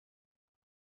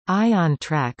Ion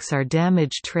tracks are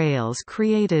damage trails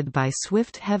created by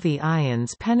swift heavy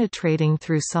ions penetrating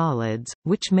through solids,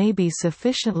 which may be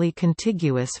sufficiently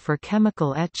contiguous for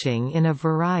chemical etching in a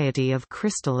variety of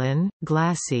crystalline,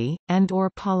 glassy, and/or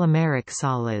polymeric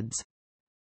solids.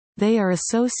 They are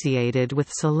associated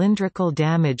with cylindrical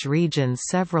damage regions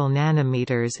several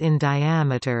nanometers in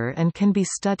diameter and can be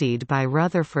studied by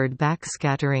Rutherford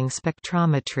backscattering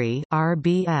spectrometry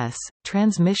 (RBS),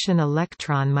 transmission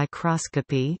electron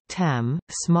microscopy (TEM),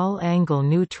 small-angle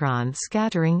neutron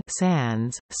scattering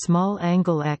 (SANS),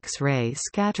 small-angle X-ray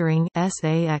scattering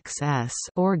 (SAXS),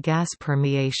 or gas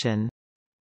permeation.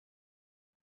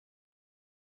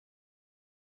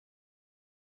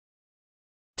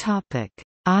 Topic: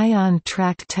 Ion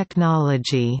track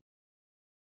technology.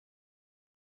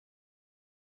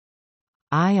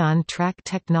 Ion track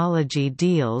technology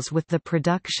deals with the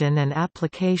production and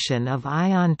application of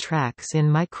ion tracks in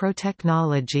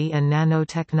microtechnology and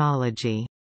nanotechnology.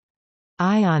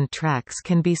 Ion tracks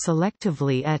can be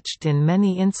selectively etched in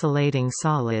many insulating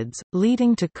solids,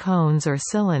 leading to cones or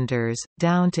cylinders,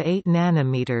 down to 8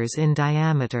 nanometers in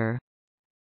diameter.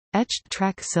 Etched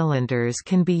track cylinders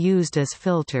can be used as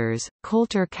filters,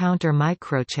 Coulter counter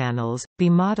microchannels, be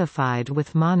modified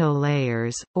with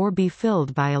monolayers, or be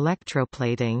filled by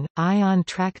electroplating. Ion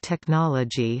track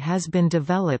technology has been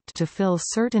developed to fill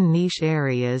certain niche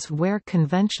areas where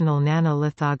conventional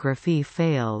nanolithography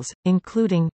fails,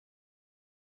 including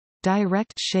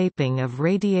direct shaping of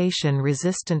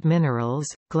radiation-resistant minerals,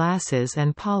 glasses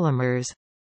and polymers,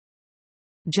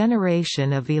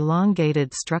 generation of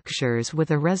elongated structures with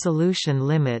a resolution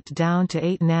limit down to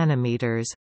 8 nanometers,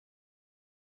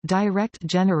 direct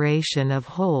generation of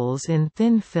holes in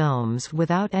thin films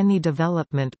without any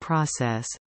development process,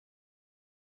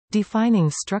 defining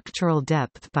structural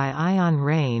depth by ion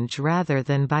range rather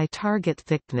than by target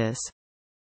thickness,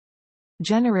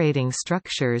 generating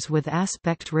structures with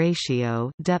aspect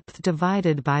ratio depth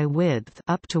divided by width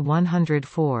up to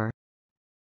 104.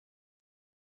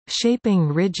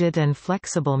 Shaping rigid and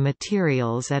flexible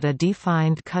materials at a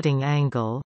defined cutting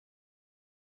angle.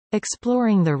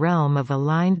 Exploring the realm of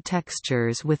aligned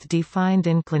textures with defined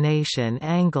inclination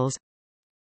angles.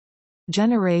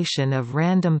 Generation of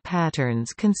random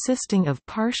patterns consisting of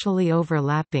partially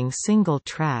overlapping single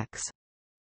tracks.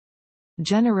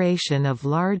 Generation of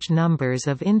large numbers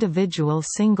of individual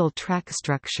single-track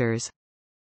structures.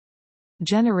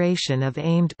 Generation of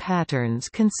aimed patterns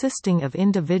consisting of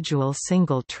individual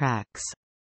single tracks.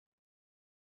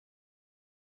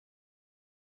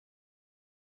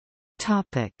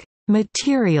 Topic: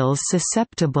 Materials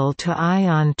susceptible to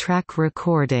ion track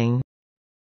recording.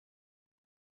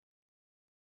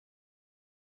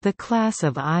 The class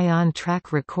of ion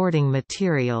track recording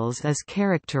materials is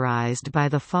characterized by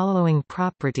the following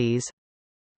properties: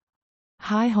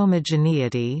 high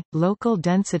homogeneity, local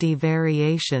density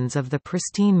variations of the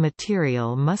pristine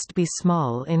material must be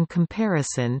small in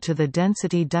comparison to the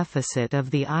density deficit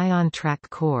of the ion track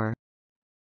core.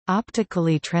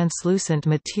 Optically translucent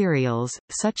materials,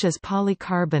 such as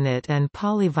polycarbonate and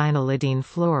polyvinylidene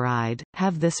fluoride,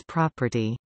 have this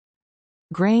property.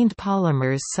 Grained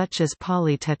polymers such as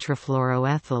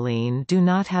polytetrafluoroethylene do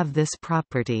not have this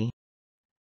property.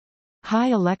 High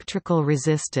electrical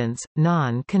resistance,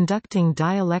 non-conducting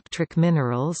dielectric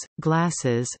minerals,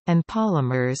 glasses, and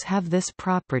polymers have this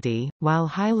property, while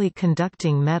highly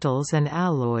conducting metals and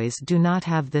alloys do not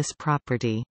have this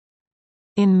property.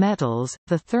 In metals,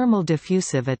 the thermal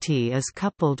diffusivity is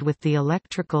coupled with the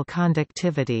electrical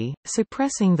conductivity,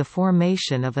 suppressing the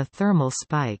formation of a thermal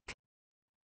spike.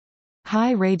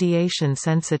 High radiation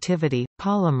sensitivity –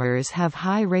 polymers have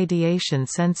high radiation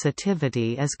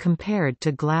sensitivity as compared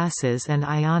to glasses and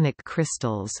ionic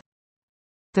crystals.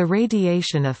 The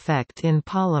radiation effect in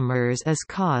polymers is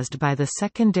caused by the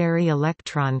secondary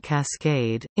electron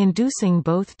cascade, inducing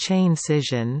both chain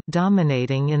scission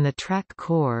dominating in the track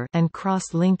core and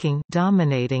cross-linking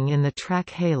dominating in the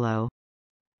track halo.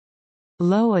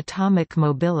 Low atomic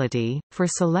mobility – for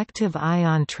selective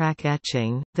ion track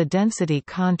etching, the density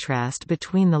contrast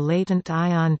between the latent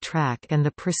ion track and the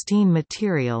pristine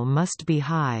material must be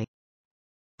high.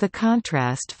 The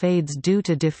contrast fades due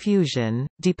to diffusion,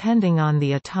 depending on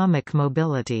the atomic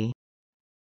mobility.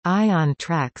 Ion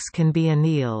tracks can be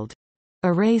annealed.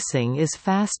 Erasing is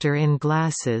faster in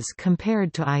glasses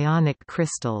compared to ionic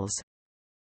crystals.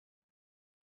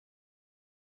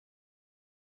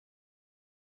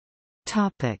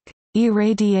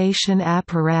 Irradiation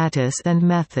apparatus and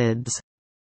methods.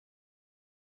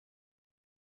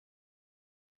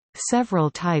 Several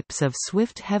types of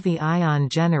swift heavy ion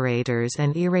generators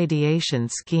and irradiation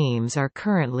schemes are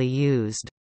currently used.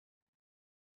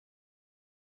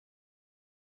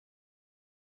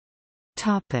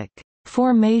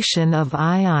 Formation of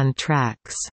ion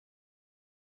tracks.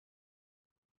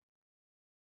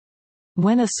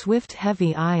 When a swift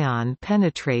heavy ion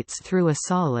penetrates through a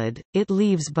solid, it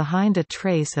leaves behind a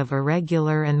trace of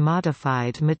irregular and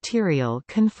modified material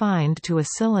confined to a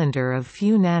cylinder of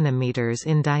few nanometers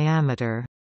in diameter.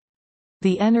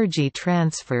 The energy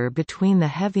transfer between the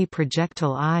heavy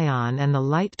projectile ion and the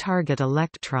light target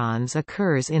electrons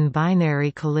occurs in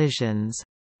binary collisions.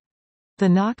 The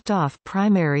knocked-off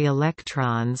primary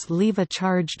electrons leave a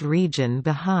charged region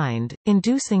behind,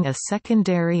 inducing a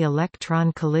secondary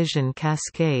electron collision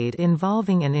cascade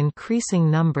involving an increasing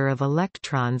number of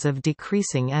electrons of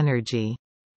decreasing energy.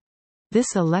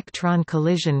 This electron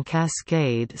collision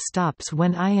cascade stops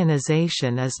when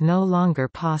ionization is no longer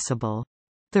possible.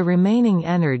 The remaining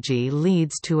energy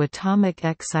leads to atomic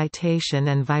excitation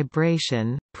and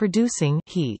vibration, producing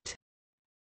heat.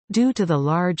 Due to the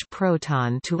large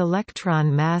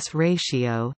proton-to-electron mass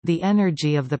ratio, the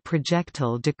energy of the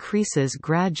projectile decreases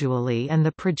gradually and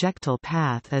the projectile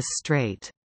path is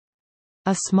straight.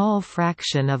 A small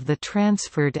fraction of the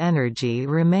transferred energy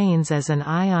remains as an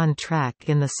ion track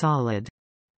in the solid.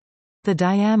 The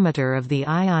diameter of the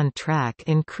ion track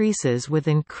increases with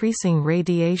increasing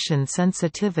radiation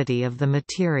sensitivity of the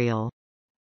material.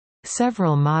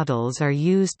 Several models are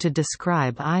used to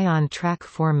describe ion track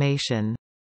formation.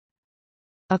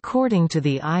 According to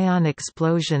the ion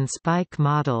explosion spike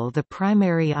model, the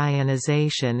primary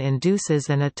ionization induces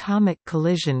an atomic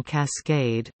collision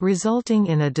cascade, resulting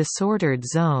in a disordered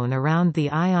zone around the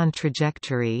ion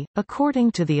trajectory.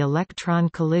 According to the electron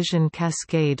collision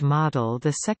cascade model,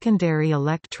 the secondary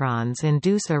electrons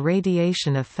induce a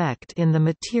radiation effect in the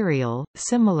material,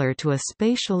 similar to a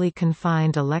spatially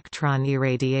confined electron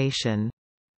irradiation.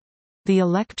 The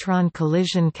electron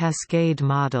collision cascade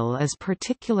model is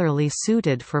particularly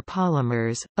suited for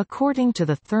polymers. According to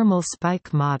the thermal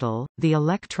spike model, the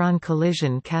electron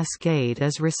collision cascade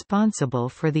is responsible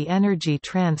for the energy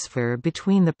transfer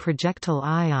between the projectile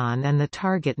ion and the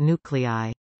target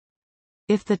nuclei.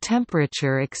 If the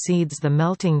temperature exceeds the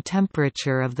melting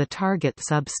temperature of the target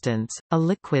substance, a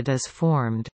liquid is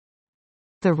formed.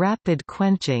 The rapid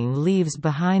quenching leaves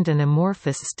behind an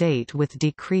amorphous state with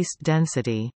decreased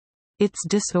density. Its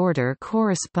disorder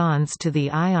corresponds to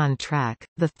the ion track.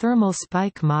 The thermal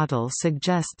spike model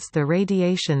suggests the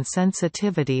radiation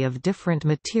sensitivity of different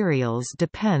materials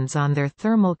depends on their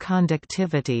thermal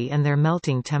conductivity and their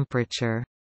melting temperature.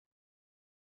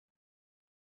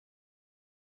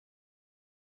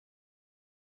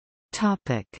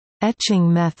 Topic: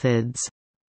 Etching methods.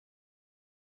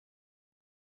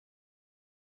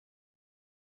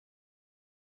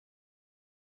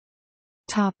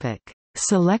 Topic: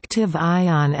 Selective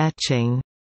ion etching.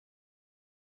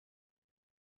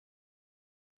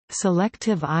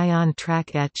 Selective ion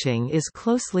track etching is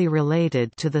closely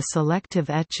related to the selective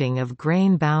etching of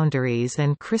grain boundaries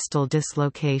and crystal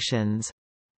dislocations.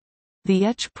 The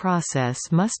etch process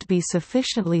must be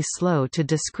sufficiently slow to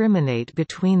discriminate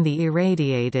between the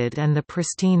irradiated and the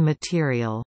pristine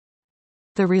material.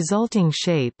 The resulting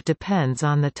shape depends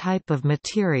on the type of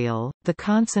material, the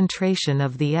concentration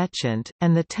of the etchant,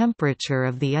 and the temperature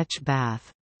of the etch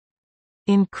bath.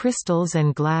 In crystals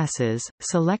and glasses,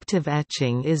 selective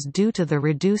etching is due to the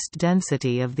reduced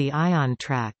density of the ion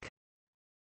track.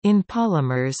 In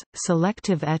polymers,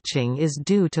 selective etching is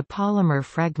due to polymer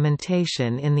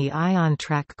fragmentation in the ion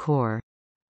track core.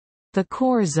 The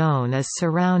core zone is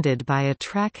surrounded by a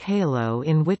track halo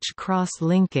in which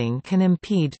cross-linking can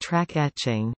impede track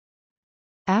etching.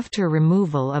 After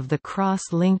removal of the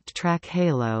cross-linked track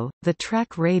halo, the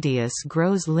track radius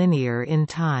grows linear in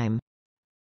time.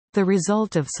 The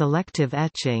result of selective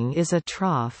etching is a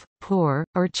trough, pore,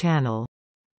 or channel.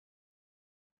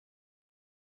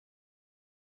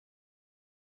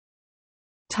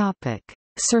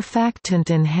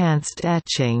 Surfactant-enhanced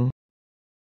etching.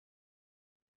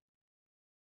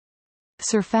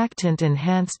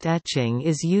 Surfactant-enhanced etching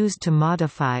is used to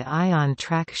modify ion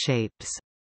track shapes.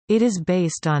 It is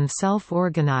based on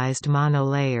self-organized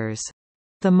monolayers.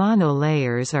 The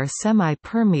monolayers are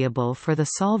semi-permeable for the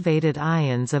solvated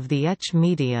ions of the etch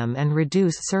medium and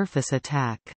reduce surface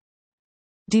attack.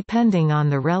 Depending on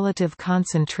the relative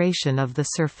concentration of the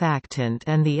surfactant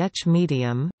and the etch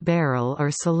medium, barrel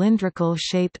or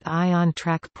cylindrical-shaped ion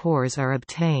track pores are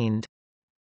obtained.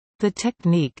 The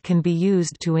technique can be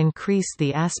used to increase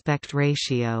the aspect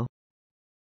ratio.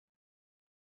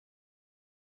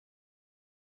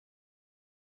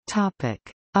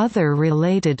 Other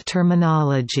related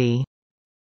terminology.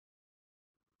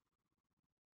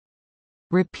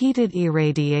 Repeated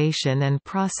irradiation and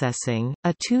processing,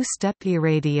 a two-step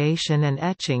irradiation and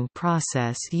etching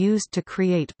process used to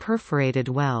create perforated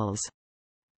wells.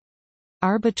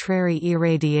 Arbitrary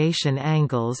irradiation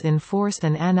angles enforce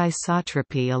an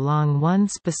anisotropy along one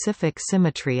specific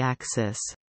symmetry axis.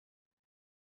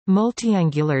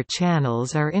 Multiangular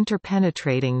channels are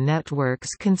interpenetrating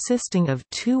networks consisting of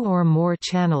two or more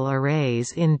channel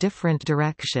arrays in different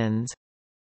directions.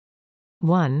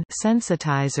 1.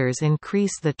 Sensitizers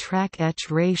increase the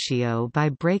track-etch ratio by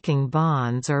breaking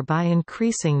bonds or by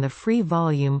increasing the free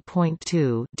volume.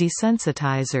 2.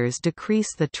 Desensitizers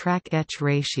decrease the track-etch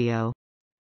ratio.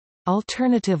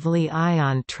 Alternatively,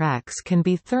 ion tracks can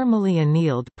be thermally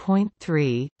annealed.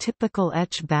 3. Typical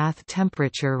etch bath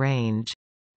temperature range.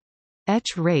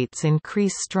 Etch rates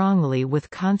increase strongly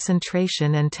with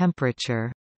concentration and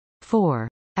temperature. 4.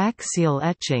 Axial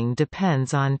etching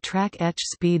depends on track etch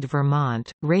speed Vermont,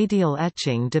 radial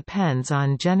etching depends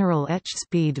on general etch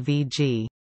speed Vg.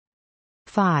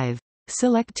 5.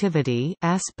 Selectivity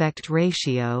aspect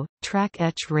ratio, track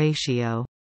etch ratio.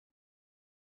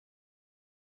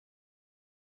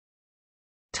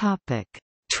 Topic: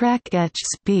 Track etch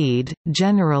speed,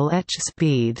 general etch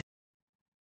speed.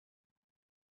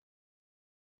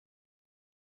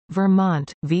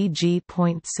 Vermont,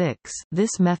 Vg.6.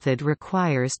 This method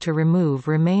requires to remove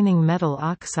remaining metal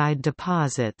oxide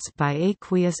deposits by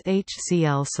aqueous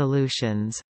HCl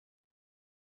solutions.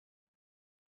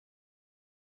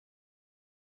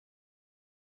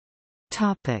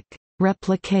 Topic: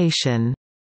 Replication.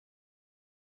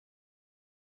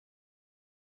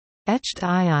 Etched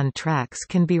ion tracks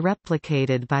can be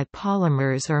replicated by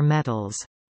polymers or metals.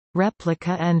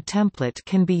 Replica and template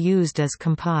can be used as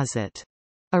composite.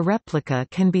 A replica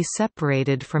can be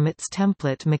separated from its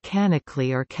template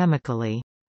mechanically or chemically.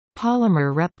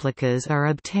 Polymer replicas are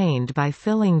obtained by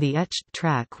filling the etched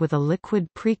track with a liquid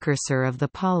precursor of the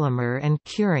polymer and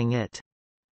curing it.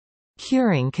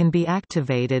 Curing can be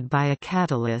activated by a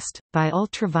catalyst, by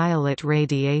ultraviolet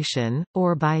radiation,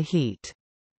 or by heat.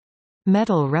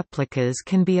 Metal replicas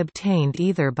can be obtained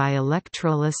either by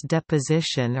electroless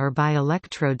deposition or by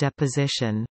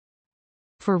electrodeposition.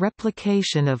 For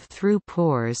replication of through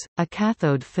pores, a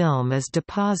cathode film is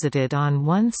deposited on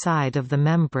one side of the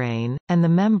membrane, and the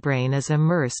membrane is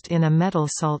immersed in a metal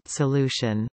salt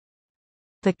solution.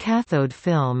 The cathode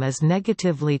film is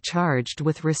negatively charged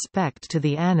with respect to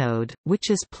the anode,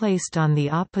 which is placed on the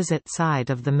opposite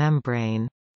side of the membrane.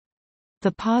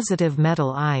 The positive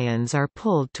metal ions are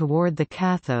pulled toward the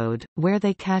cathode, where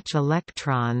they catch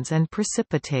electrons and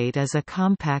precipitate as a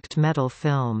compact metal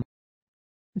film.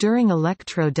 During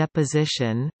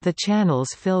electrodeposition, the channels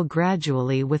fill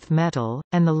gradually with metal,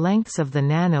 and the lengths of the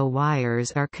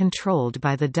nano-wires are controlled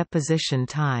by the deposition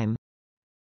time.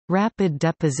 Rapid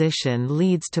deposition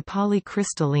leads to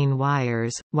polycrystalline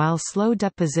wires, while slow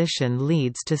deposition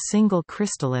leads to single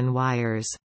crystalline wires.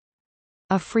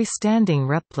 A freestanding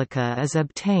replica is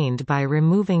obtained by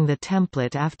removing the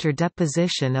template after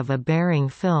deposition of a bearing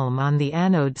film on the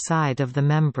anode side of the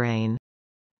membrane.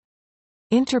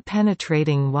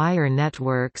 Interpenetrating wire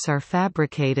networks are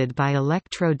fabricated by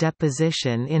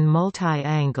electrodeposition in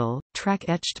multi-angle,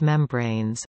 track-etched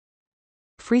membranes.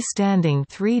 Freestanding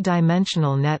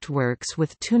three-dimensional networks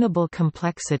with tunable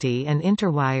complexity and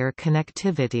interwire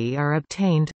connectivity are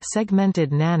obtained.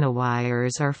 Segmented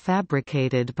nanowires are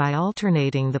fabricated by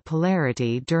alternating the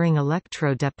polarity during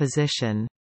electrodeposition.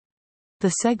 The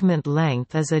segment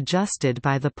length is adjusted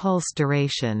by the pulse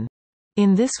duration.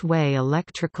 In this way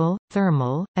electrical,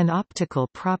 thermal, and optical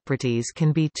properties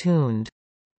can be tuned.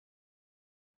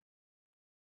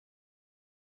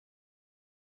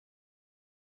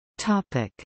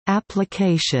 Topic: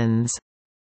 Applications.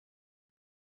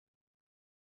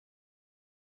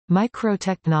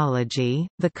 Microtechnology.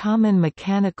 The common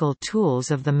mechanical tools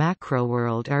of the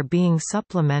macroworld are being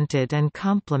supplemented and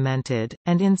complemented,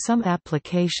 and in some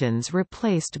applications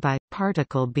replaced by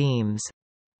particle beams.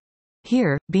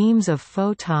 Here, beams of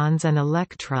photons and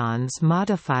electrons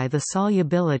modify the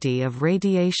solubility of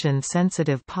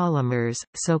radiation-sensitive polymers,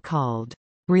 so-called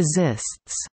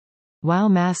resists, while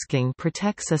masking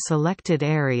protects a selected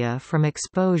area from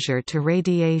exposure to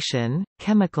radiation,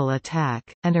 chemical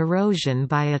attack, and erosion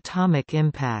by atomic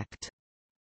impact.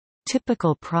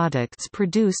 Typical products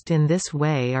produced in this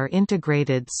way are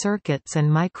integrated circuits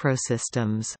and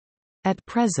microsystems. At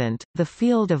present, the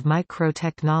field of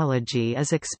microtechnology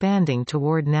is expanding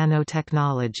toward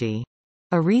nanotechnology.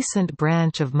 A recent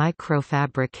branch of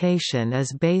microfabrication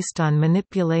is based on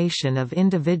manipulation of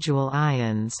individual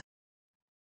ions.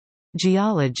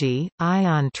 Geology.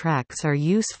 Ion tracks are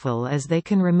useful as they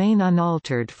can remain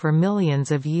unaltered for millions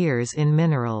of years in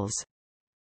minerals.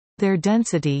 Their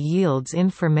density yields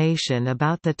information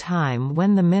about the time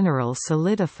when the mineral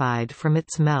solidified from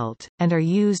its melt, and are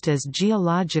used as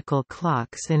geological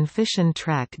clocks in fission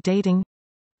track dating.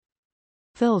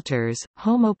 Filters.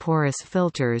 Homoporous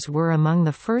filters were among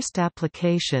the first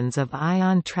applications of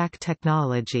ion track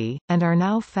technology, and are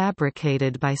now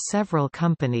fabricated by several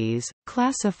companies,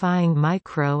 classifying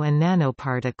micro and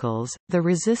nanoparticles. The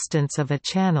resistance of a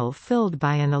channel filled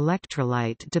by an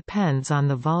electrolyte depends on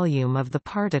the volume of the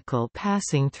particle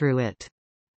passing through it.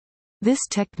 This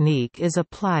technique is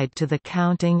applied to the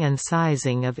counting and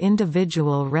sizing of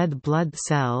individual red blood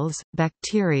cells,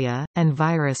 bacteria, and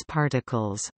virus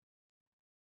particles.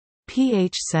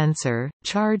 pH sensor.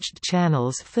 Charged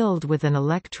channels filled with an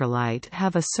electrolyte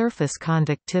have a surface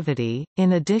conductivity,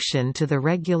 in addition to the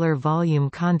regular volume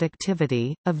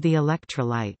conductivity, of the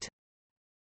electrolyte.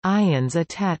 Ions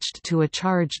attached to a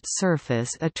charged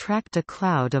surface attract a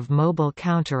cloud of mobile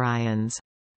counterions.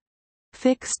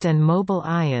 Fixed and mobile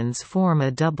ions form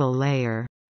a double layer.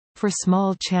 For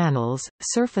small channels,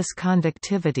 surface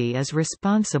conductivity is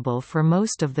responsible for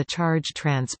most of the charge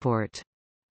transport.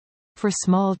 For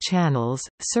small channels,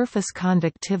 surface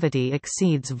conductivity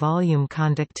exceeds volume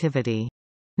conductivity.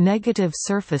 Negative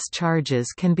surface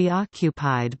charges can be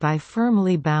occupied by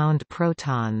firmly bound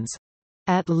protons.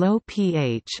 At low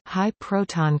pH, high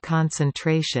proton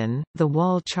concentration, the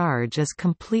wall charge is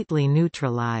completely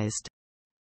neutralized.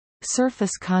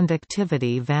 Surface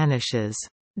conductivity vanishes.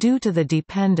 Due to the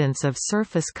dependence of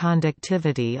surface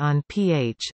conductivity on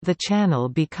pH, the channel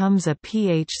becomes a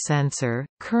pH sensor.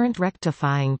 Current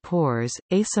rectifying pores.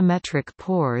 Asymmetric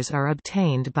pores are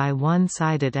obtained by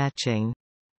one-sided etching.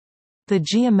 The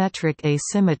geometric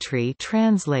asymmetry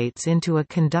translates into a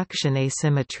conduction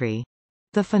asymmetry.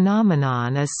 The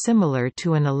phenomenon is similar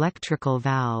to an electrical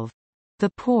valve. The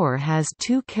pore has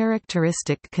two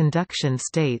characteristic conduction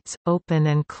states, open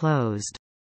and closed.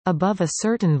 Above a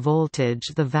certain voltage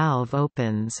the valve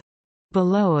opens.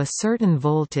 Below a certain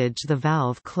voltage the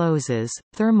valve closes.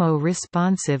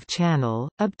 Thermo-responsive channel,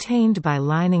 obtained by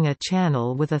lining a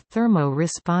channel with a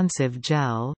thermo-responsive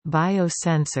gel.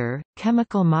 Biosensor,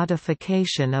 chemical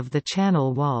modification of the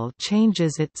channel wall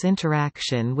changes its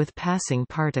interaction with passing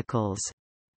particles.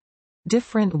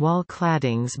 Different wall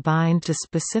claddings bind to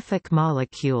specific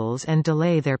molecules and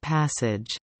delay their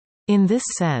passage. In this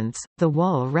sense, the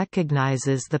wall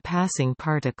recognizes the passing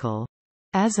particle.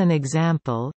 As an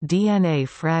example, DNA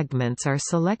fragments are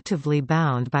selectively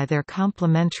bound by their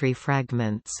complementary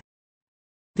fragments.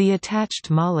 The attached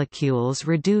molecules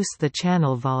reduce the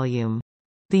channel volume.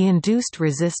 The induced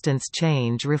resistance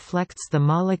change reflects the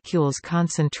molecule's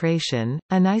concentration.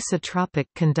 Anisotropic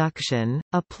conduction,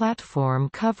 a platform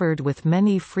covered with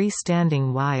many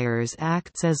freestanding wires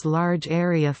acts as large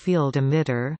area field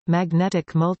emitter.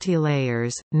 Magnetic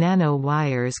multilayers,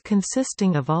 nanowires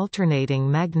consisting of alternating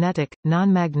magnetic,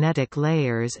 non-magnetic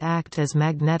layers act as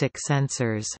magnetic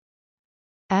sensors.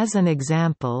 As an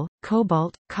example,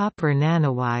 cobalt-copper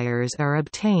nanowires are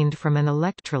obtained from an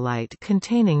electrolyte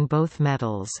containing both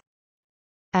metals.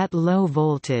 At low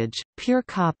voltage, pure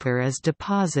copper is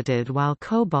deposited while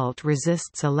cobalt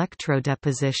resists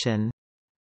electrodeposition.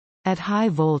 At high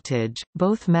voltage,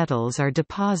 both metals are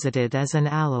deposited as an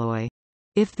alloy.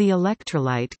 If the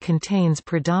electrolyte contains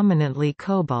predominantly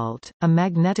cobalt, a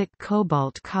magnetic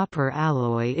cobalt-copper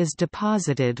alloy is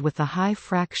deposited with a high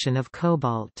fraction of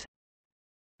cobalt.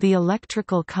 The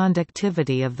electrical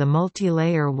conductivity of the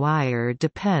multilayer wire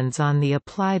depends on the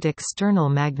applied external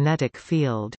magnetic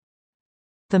field.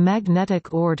 The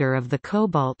magnetic order of the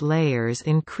cobalt layers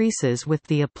increases with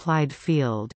the applied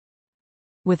field.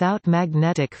 Without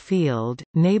magnetic field,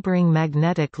 neighboring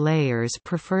magnetic layers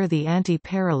prefer the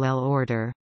anti-parallel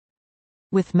order.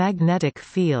 With magnetic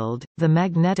field, the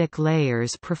magnetic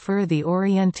layers prefer the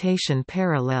orientation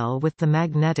parallel with the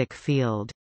magnetic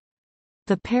field.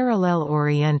 The parallel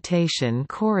orientation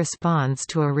corresponds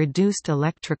to a reduced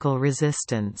electrical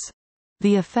resistance.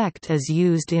 The effect is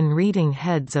used in reading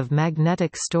heads of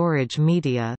magnetic storage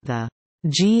media, the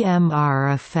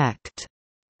GMR effect.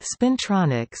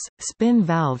 Spintronics, spin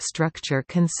valve structure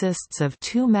consists of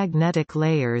two magnetic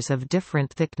layers of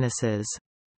different thicknesses.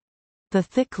 The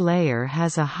thick layer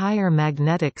has a higher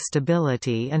magnetic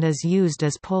stability and is used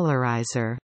as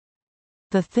polarizer.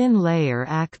 The thin layer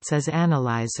acts as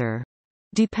analyzer.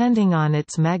 Depending on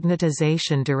its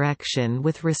magnetization direction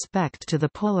with respect to the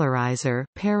polarizer,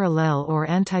 parallel or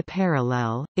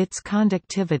antiparallel, its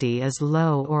conductivity is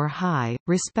low or high,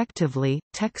 respectively.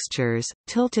 Textures,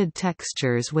 tilted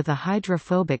textures with a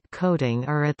hydrophobic coating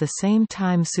are at the same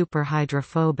time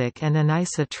superhydrophobic and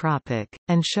anisotropic,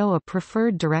 and show a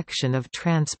preferred direction of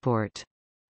transport.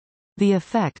 The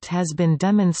effect has been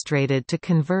demonstrated to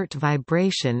convert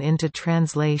vibration into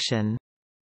translation.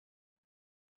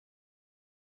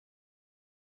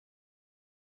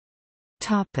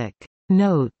 Topic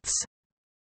Notes.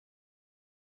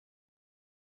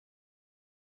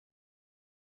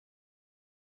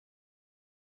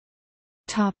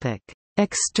 Topic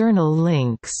External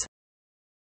links.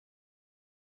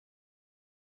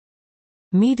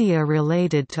 Media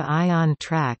related to Ion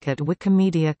Track at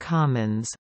Wikimedia Commons.